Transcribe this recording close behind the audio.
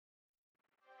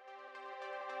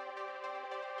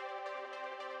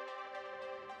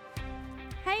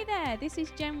Hey there, this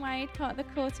is Jen Wade, part of the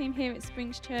core team here at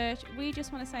Springs Church. We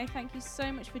just want to say thank you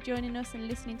so much for joining us and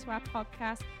listening to our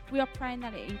podcast. We are praying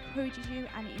that it encourages you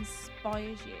and it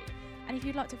inspires you. And if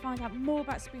you'd like to find out more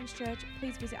about Springs Church,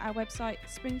 please visit our website,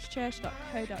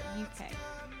 springschurch.co.uk.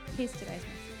 Here's today's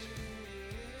message.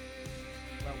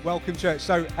 Welcome, church.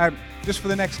 So just for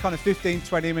the next kind of 15,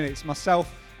 20 minutes,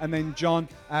 myself and then John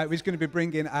is going to be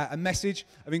bringing a message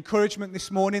of encouragement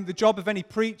this morning. The job of any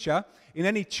preacher in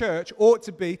any church ought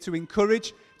to be to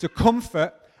encourage, to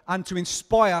comfort, and to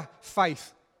inspire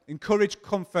faith. Encourage,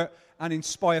 comfort, and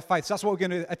inspire faith. So that's what we're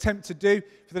going to attempt to do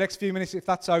for the next few minutes, if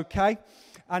that's okay.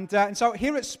 And so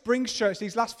here at Springs Church,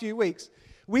 these last few weeks,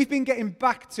 we've been getting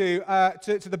back to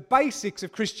the basics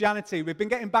of Christianity. We've been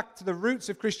getting back to the roots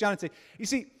of Christianity. You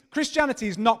see, Christianity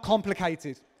is not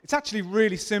complicated. It's actually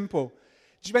really simple.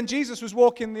 When Jesus was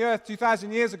walking the earth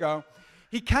 2,000 years ago,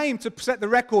 he came to set the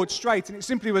record straight, and it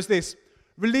simply was this: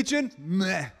 religion,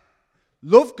 meh.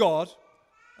 Love God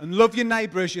and love your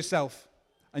neighbor as yourself,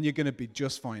 and you're going to be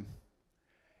just fine.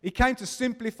 He came to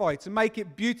simplify, to make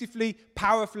it beautifully,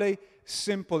 powerfully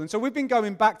simple. And so we've been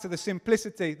going back to the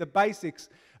simplicity, the basics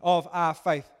of our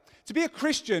faith. To be a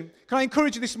Christian, can I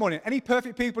encourage you this morning? Any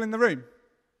perfect people in the room?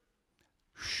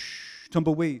 Shh,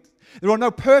 tumbleweed. There are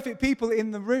no perfect people in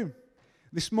the room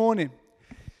this morning.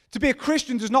 To be a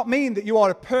Christian does not mean that you are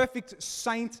a perfect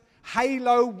saint,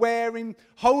 halo-wearing,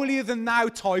 holier-than-thou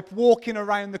type walking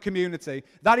around the community.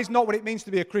 That is not what it means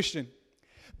to be a Christian.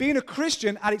 Being a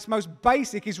Christian at its most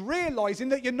basic is realizing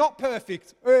that you're not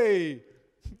perfect. Hey!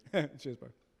 Cheers, bro.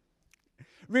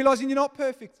 Realizing you're not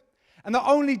perfect. And that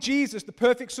only Jesus, the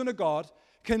perfect Son of God,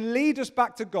 can lead us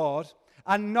back to God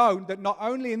and know that not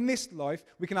only in this life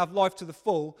we can have life to the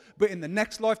full, but in the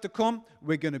next life to come,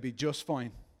 we're going to be just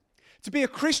fine. To be a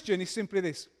Christian is simply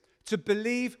this: to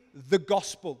believe the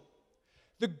gospel.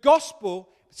 The gospel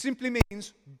simply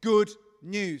means good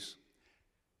news.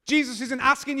 Jesus isn't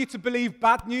asking you to believe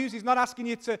bad news. He's not asking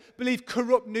you to believe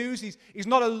corrupt news. He's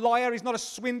not a liar. He's not a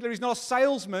swindler. He's not a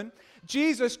salesman.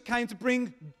 Jesus came to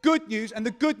bring good news, and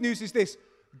the good news is this: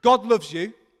 God loves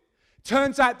you.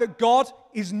 Turns out that God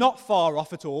is not far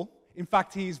off at all. In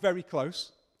fact, he is very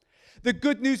close. The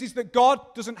good news is that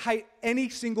God doesn't hate any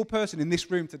single person in this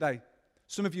room today.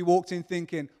 Some of you walked in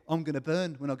thinking, I'm going to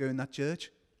burn when I go in that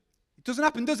church. It doesn't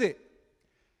happen, does it?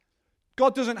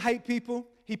 God doesn't hate people.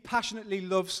 He passionately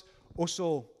loves us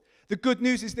all. The good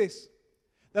news is this: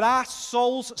 that our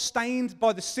souls stained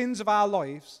by the sins of our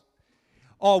lives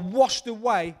are washed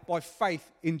away by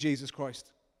faith in Jesus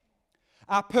Christ.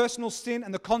 Our personal sin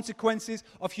and the consequences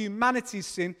of humanity's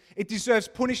sin, it deserves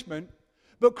punishment.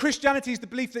 But Christianity is the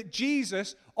belief that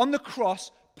Jesus on the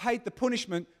cross paid the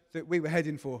punishment that we were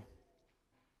heading for.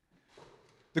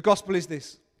 The gospel is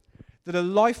this: that a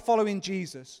life following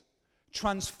Jesus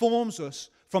transforms us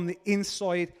from the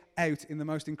inside out in the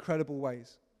most incredible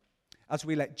ways, as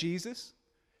we let Jesus,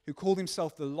 who called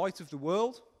himself the light of the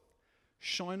world,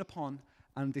 shine upon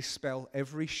and dispel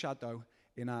every shadow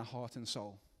in our heart and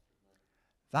soul.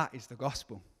 That is the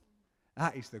gospel.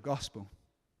 That is the gospel.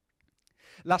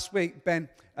 Last week, Ben,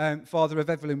 father of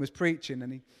Evelyn, was preaching,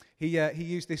 and he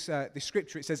used this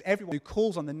scripture. It says, everyone who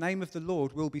calls on the name of the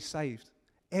Lord will be saved.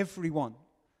 Everyone.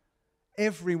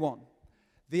 Everyone.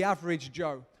 The average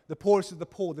Joe, the poorest of the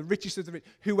poor, the richest of the rich,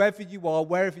 whoever you are,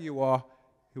 wherever you are,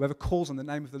 whoever calls on the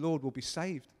name of the Lord will be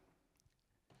saved.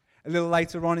 A little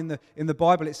later on in the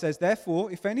Bible, it says, therefore,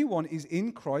 if anyone is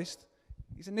in Christ,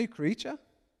 he's a new creature.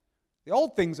 The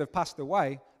old things have passed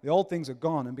away, the old things are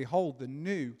gone, and behold, the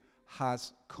new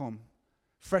has come.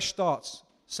 Fresh starts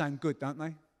sound good, don't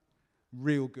they?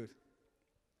 Real good.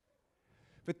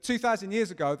 But 2,000 years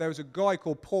ago, there was a guy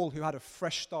called Paul who had a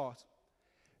fresh start.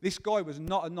 This guy was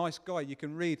not a nice guy. You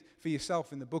can read for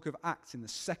yourself in the book of Acts in the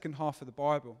second half of the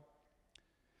Bible.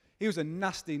 He was a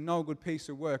nasty, no good piece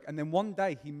of work. And then one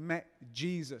day he met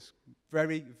Jesus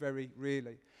very, very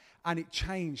really. And it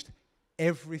changed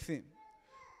everything.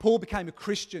 Paul became a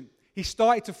Christian. He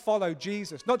started to follow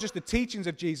Jesus, not just the teachings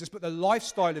of Jesus, but the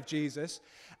lifestyle of Jesus,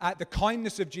 the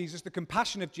kindness of Jesus, the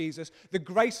compassion of Jesus, the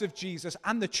grace of Jesus,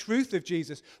 and the truth of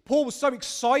Jesus. Paul was so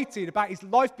excited about his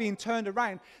life being turned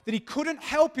around that he couldn't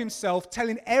help himself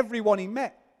telling everyone he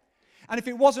met. And if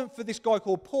it wasn't for this guy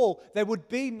called Paul, there would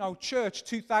be no church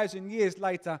 2,000 years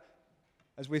later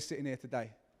as we're sitting here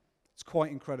today. It's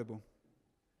quite incredible.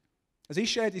 As he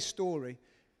shared his story,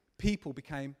 people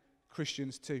became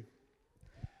Christians too.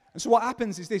 And so what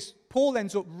happens is this: Paul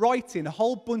ends up writing a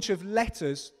whole bunch of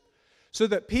letters so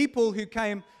that people who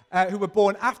were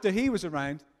born after he was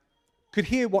around could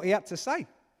hear what he had to say.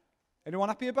 Anyone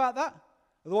happy about that?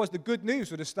 Otherwise the good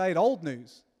news would have stayed old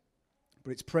news.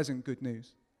 But it's present good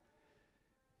news.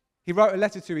 He wrote a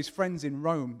letter to his friends in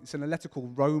Rome. It's in a letter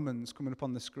called Romans coming up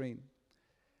on the screen.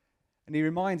 And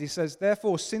he says,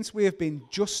 therefore, since we have been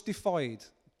justified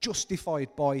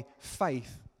by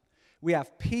faith, we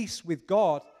have peace with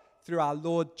God through our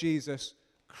Lord Jesus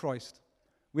Christ.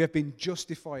 We have been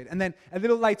justified. And then a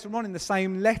little later on in the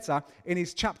same letter, in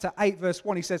his chapter 8, verse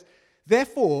 1, he says,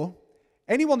 therefore,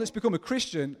 anyone that's become a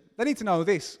Christian, they need to know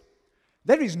this.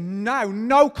 There is now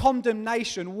no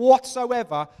condemnation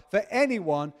whatsoever for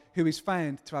anyone who is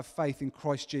found to have faith in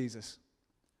Christ Jesus.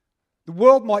 The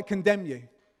world might condemn you,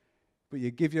 but you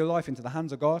give your life into the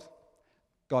hands of God,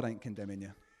 God ain't condemning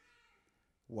you.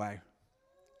 Wow.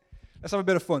 Let's have a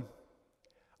bit of fun.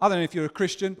 I don't know if you're a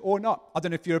Christian or not. I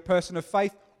don't know if you're a person of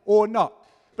faith or not.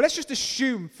 But let's just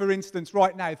assume, for instance,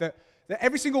 right now, that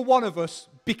every single one of us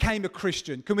became a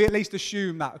Christian. Can we at least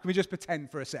assume that? Or can we just pretend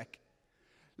for a sec?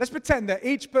 Let's pretend that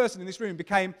each person in this room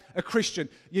became a Christian.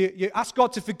 You asked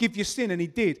God to forgive your sin, and he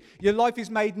did. Your life is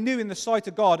made new in the sight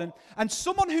of God. And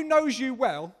someone who knows you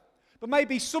well, but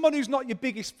maybe someone who's not your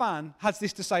biggest fan, has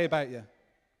this to say about you.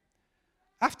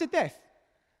 After death,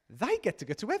 they get to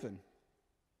go to heaven.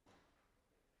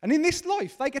 And in this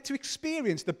life, they get to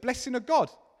experience the blessing of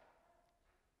God.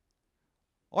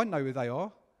 I know who they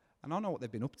are, and I know what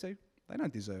they've been up to. They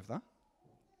don't deserve that.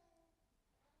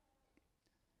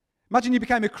 Imagine you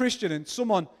became a Christian and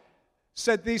someone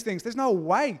said these things. There's no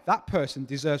way that person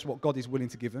deserves what God is willing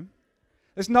to give them.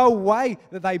 There's no way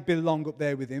that they belong up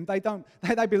there with him. They don't.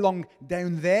 They belong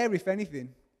down there, if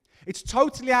anything. It's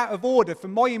totally out of order for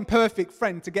my imperfect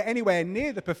friend to get anywhere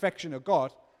near the perfection of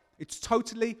God. It's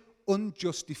totally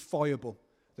unjustifiable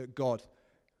that God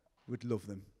would love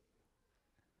them.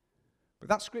 But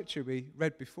that scripture we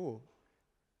read before,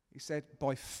 he said,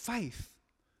 by faith,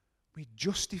 we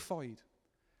justified.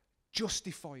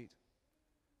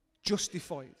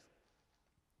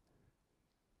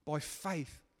 By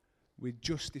faith, we're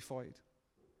justified.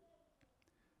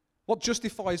 What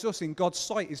justifies us in God's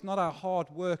sight is not our hard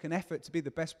work and effort to be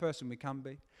the best person we can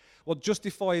be. What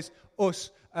justifies us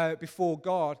before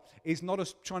God is not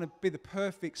us trying to be the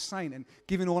perfect saint and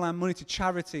giving all our money to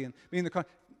charity and being the kind.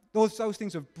 Those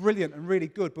things are brilliant and really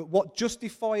good, but what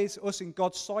justifies us in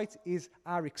God's sight is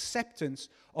our acceptance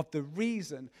of the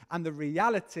reason and the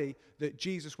reality that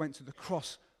Jesus went to the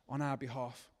cross on our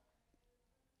behalf.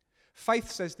 Faith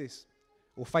says this,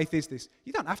 or faith is this.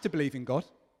 You don't have to believe in God,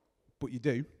 but you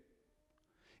do.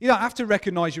 You don't have to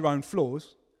recognize your own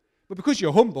flaws, but because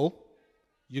you're humble,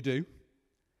 you do.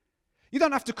 You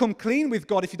don't have to come clean with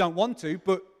God if you don't want to,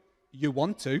 but you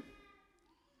want to.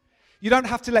 You don't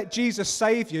have to let Jesus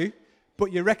save you,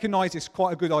 but you recognize it's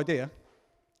quite a good idea.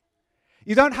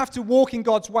 You don't have to walk in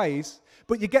God's ways,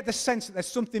 but you get the sense that there's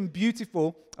something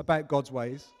beautiful about God's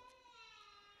ways.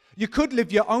 You could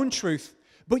live your own truth,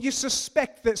 but you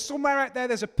suspect that somewhere out there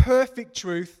there's a perfect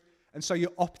truth, and so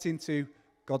you opt into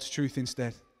God's truth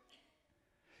instead.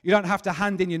 You don't have to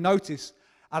hand in your notice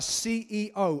as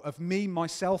CEO of me,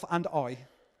 myself, and I,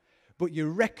 but you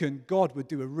reckon God would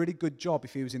do a really good job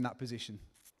if he was in that position.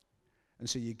 And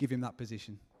so you give him that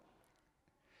position.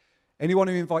 Anyone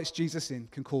who invites Jesus in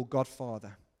can call God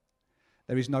Father.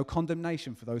 There is no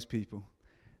condemnation for those people.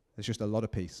 There's just a lot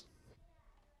of peace.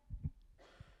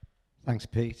 Thanks,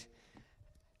 Pete.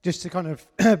 Just to kind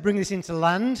of bring this into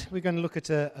land, we're going to look at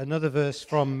another verse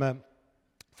from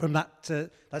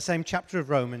that same chapter of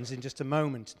Romans in just a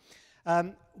moment.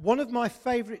 One of my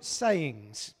favourite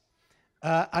sayings,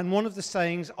 and one of the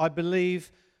sayings I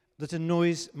believe that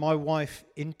annoys my wife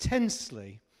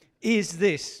intensely, is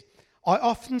this. I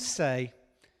often say,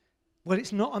 well,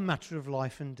 it's not a matter of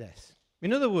life and death.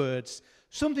 In other words,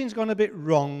 something's gone a bit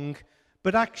wrong,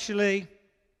 but actually,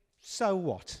 so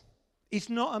what? It's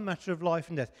not a matter of life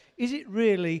and death. Is it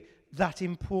really that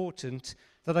important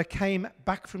that I came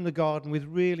back from the garden with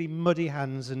really muddy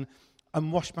hands and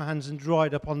washed my hands and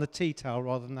dried up on the tea towel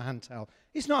rather than the hand towel?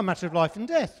 It's not a matter of life and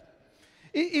death.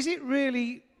 Is it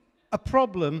really a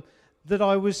problem that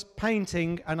I was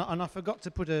painting and I forgot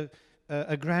to put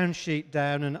a ground sheet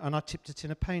down and I tipped a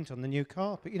tin of paint on the new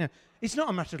carpet? You know, it's not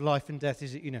a matter of life and death,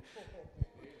 is it? You know,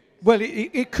 well,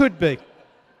 it could be.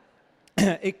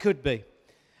 It could be.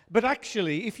 But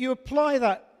actually, if you apply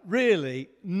that, really,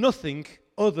 nothing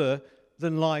other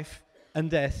than life and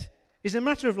death is a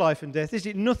matter of life and death. Is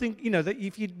it nothing, you know, that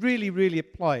if you really, really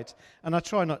apply it, and I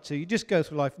try not to, you just go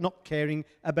through life not caring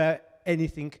about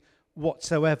anything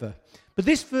whatsoever. But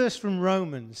this verse from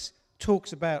Romans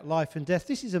talks about life and death.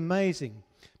 This is amazing,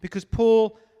 because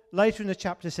Paul, later in the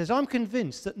chapter, says, I'm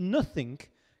convinced that nothing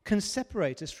can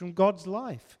separate us from God's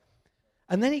life.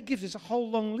 And then he gives us a whole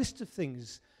long list of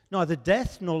things. Neither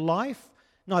death, nor life,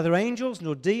 Neither angels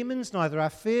nor demons, neither our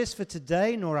fears for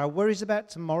today nor our worries about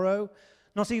tomorrow,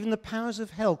 not even the powers of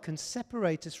hell can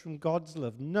separate us from God's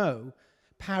love. No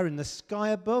power in the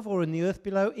sky above or in the earth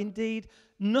below. Indeed,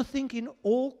 nothing in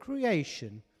all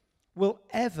creation will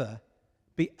ever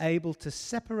be able to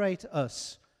separate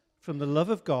us from the love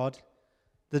of God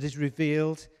that is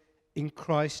revealed in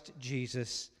Christ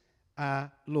Jesus our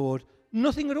Lord.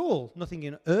 Nothing at all. Nothing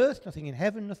in earth, nothing in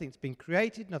heaven, nothing that's been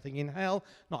created, nothing in hell,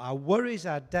 not our worries,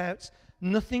 our doubts.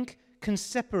 Nothing can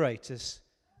separate us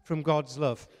from God's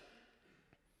love.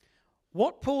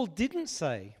 What Paul didn't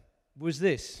say was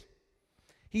this.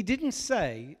 He didn't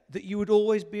say that you would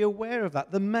always be aware of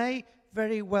that. There may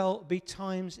very well be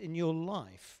times in your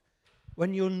life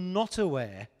when you're not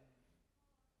aware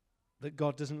that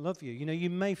God doesn't love you. You know, you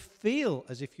may feel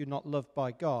as if you're not loved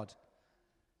by God,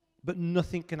 but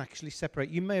nothing can actually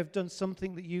separate. You may have done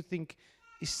something that you think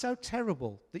is so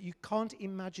terrible that you can't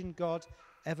imagine God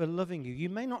ever loving you. You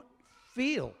may not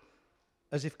feel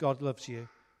as if God loves you,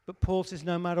 but Paul says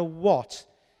no matter what,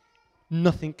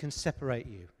 nothing can separate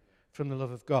you from the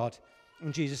love of God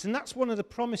and Jesus. And that's one of the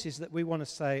promises that we want to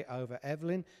say over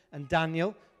Evelyn and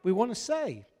Daniel. We want to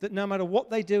say that no matter what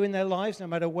they do in their lives, no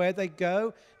matter where they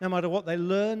go, no matter what they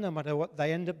learn, no matter what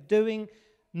they end up doing,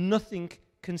 nothing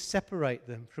can separate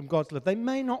them from God's love. They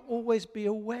may not always be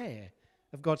aware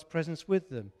of God's presence with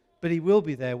them, but he will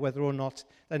be there whether or not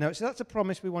they know it. So that's a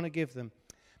promise we want to give them.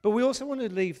 But we also want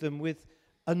to leave them with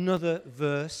another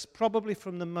verse, probably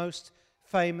from the most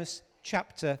famous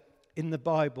chapter in the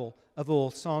Bible of all,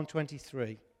 Psalm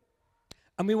 23.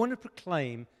 And we want to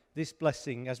proclaim this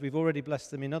blessing, as we've already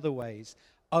blessed them in other ways,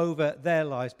 over their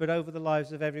lives, but over the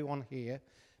lives of everyone here.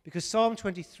 Because Psalm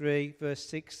 23, verse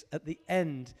 6, at the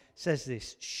end says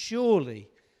this, surely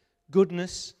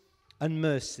goodness and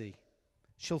mercy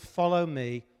shall follow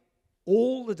me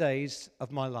all the days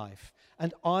of my life,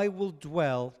 and I will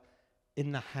dwell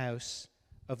in the house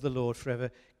of the Lord forever.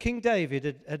 King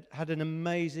David had an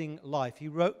amazing life. He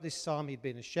wrote this psalm. He'd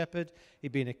been a shepherd,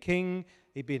 he'd been a king,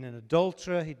 he'd been an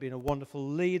adulterer, he'd been a wonderful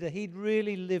leader. He'd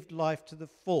really lived life to the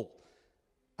full.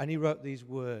 And he wrote these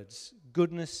words,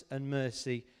 goodness and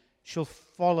mercy shall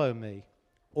follow me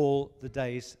all the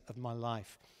days of my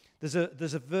life. There's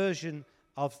a version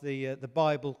of the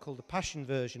Bible called the Passion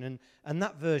Version, and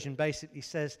that version basically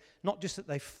says not just that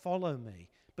they follow me,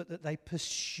 but that they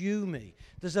pursue me.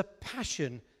 There's a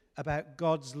passion about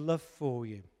God's love for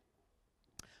you.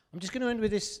 I'm just going to end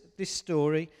with this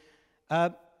story.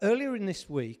 Earlier in this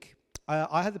week,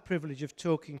 I had the privilege of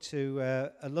talking to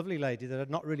a lovely lady that I'd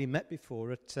not really met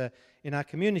before in our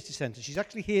community centre. She's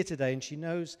actually here today, and she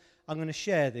knows I'm going to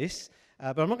share this,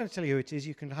 but I'm not going to tell you who it is.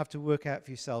 You can have to work out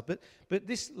for yourself. But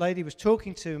this lady was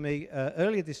talking to me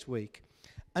earlier this week,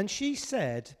 and she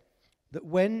said that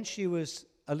when she was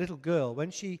a little girl,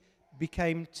 when she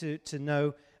became to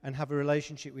know and have a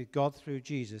relationship with God through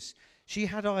Jesus, she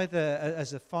had either,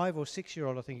 as a 5 or 6 year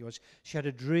old, I think it was, she had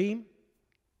a dream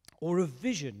or a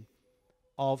vision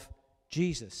of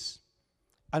Jesus.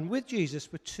 And with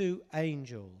Jesus were 2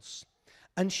 angels.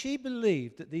 And she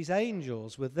believed that these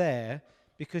angels were there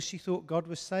because she thought God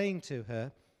was saying to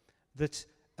her that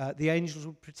the angels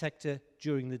would protect her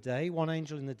during the day, 1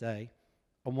 angel in the day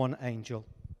and 1 angel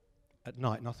at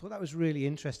night. And I thought that was really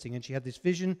interesting. And she had this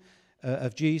vision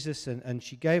of Jesus, and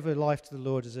she gave her life to the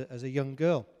Lord as a young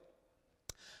girl.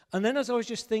 And then as I was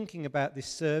just thinking about this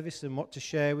service and what to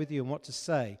share with you and what to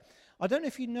say, I don't know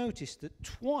if you noticed that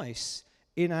twice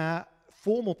in our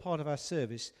formal part of our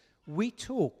service, we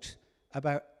talked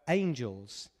about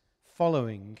angels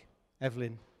following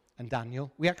Evelyn and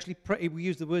Daniel. We actually we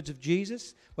used the words of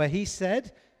Jesus, where he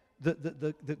said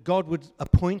that God would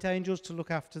appoint angels to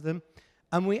look after them.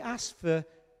 And we asked for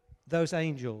those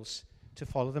angels to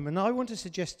follow them. And I want to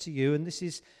suggest to you, and this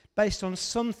is based on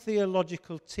some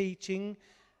theological teaching,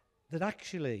 that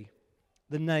actually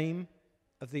the name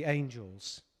of the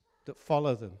angels that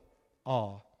follow them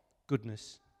are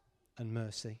goodness and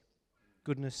mercy.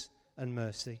 Goodness and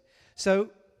mercy. So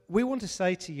we want to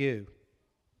say to you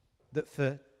that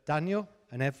for Daniel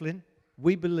and Evelyn,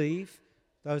 we believe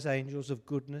those angels of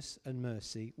goodness and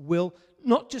mercy will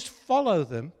not just follow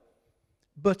them,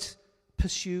 but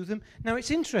pursue them. Now,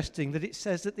 it's interesting that it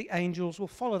says that the angels will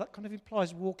follow. That kind of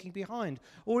implies walking behind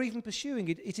or even pursuing.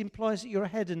 It implies that you're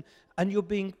ahead and you're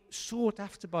being sought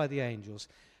after by the angels.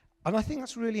 And I think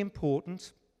that's really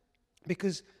important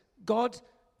because God,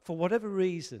 for whatever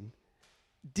reason,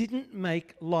 didn't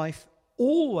make life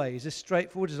always as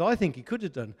straightforward as I think he could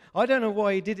have done. I don't know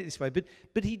why he did it this way,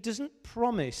 but he doesn't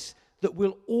promise that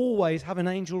we'll always have an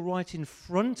angel right in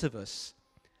front of us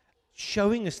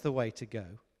showing us the way to go.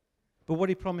 But what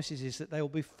he promises is that they will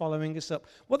be following us up.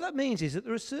 What that means is that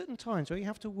there are certain times where you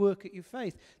have to work at your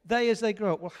faith. They, as they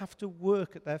grow up, will have to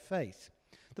work at their faith.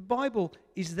 The Bible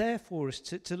is there for us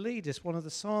to lead us. One of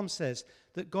the Psalms says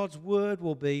that God's word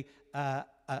will be a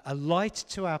light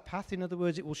to our path. In other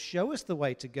words, it will show us the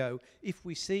way to go if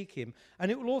we seek him.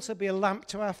 And it will also be a lamp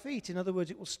to our feet. In other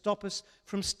words, it will stop us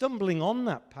from stumbling on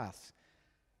that path.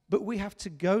 But we have to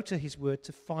go to his word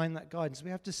to find that guidance. We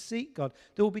have to seek God.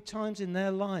 There will be times in their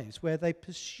lives where they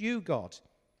pursue God.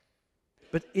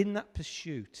 But in that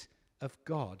pursuit of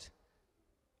God,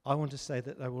 I want to say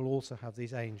that they will also have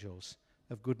these angels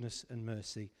of goodness and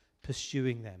mercy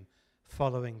pursuing them,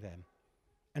 following them.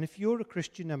 And if you're a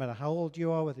Christian, no matter how old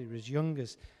you are, whether you're as young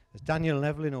as Daniel and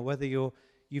Evelyn, or whether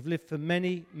you've lived for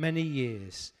many, many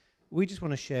years, we just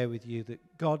want to share with you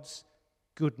that God's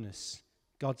goodness,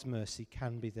 God's mercy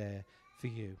can be there for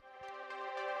you.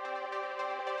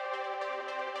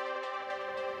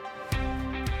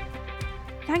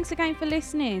 Thanks again for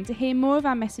listening. To hear more of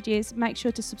our messages, make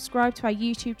sure to subscribe to our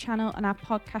YouTube channel and our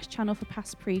podcast channel for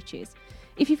past preachers.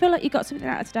 If you feel like you got something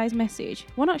out of today's message,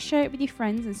 why not share it with your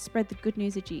friends and spread the good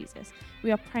news of Jesus?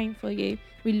 We are praying for you.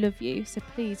 We love you. So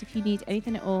please, if you need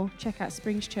anything at all, check out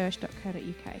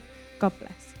springschurch.co.uk. God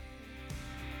bless.